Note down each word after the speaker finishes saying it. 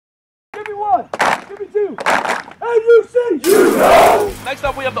2, and you say you know! Next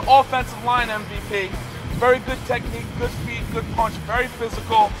up, we have the offensive line MVP. Very good technique, good feet, good punch, very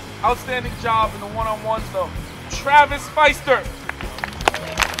physical. Outstanding job in the one-on-ones, though. Travis Feister.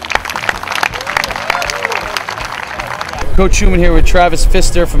 Coach Schumann here with Travis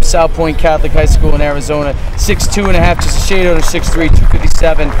Pfister from South Point Catholic High School in Arizona. 6'2.5", just a shade under 6'3",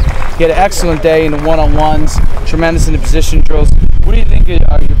 257. He had an excellent day in the one-on-ones, tremendous in the position drills. What do you think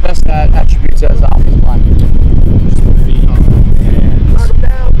are your best attributes as an offensive lineman?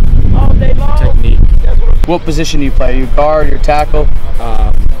 Technique. What position do you play? Are you guard, or tackle?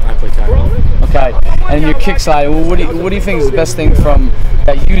 I play tackle. Okay. And your kick side, what do you think is the best thing from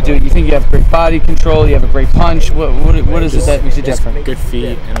that you do? You think you have great body control, you have a great punch? What is it that makes you different? Good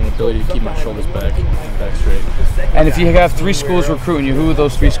feet and an ability to keep my shoulders back straight. And if you have 3 schools recruiting you, who would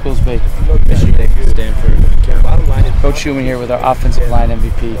those 3 schools be? Michigan, Stanford, and Cal. Coach Schumann here with our offensive line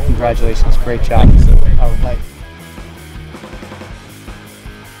MVP. Congratulations, great job. All right.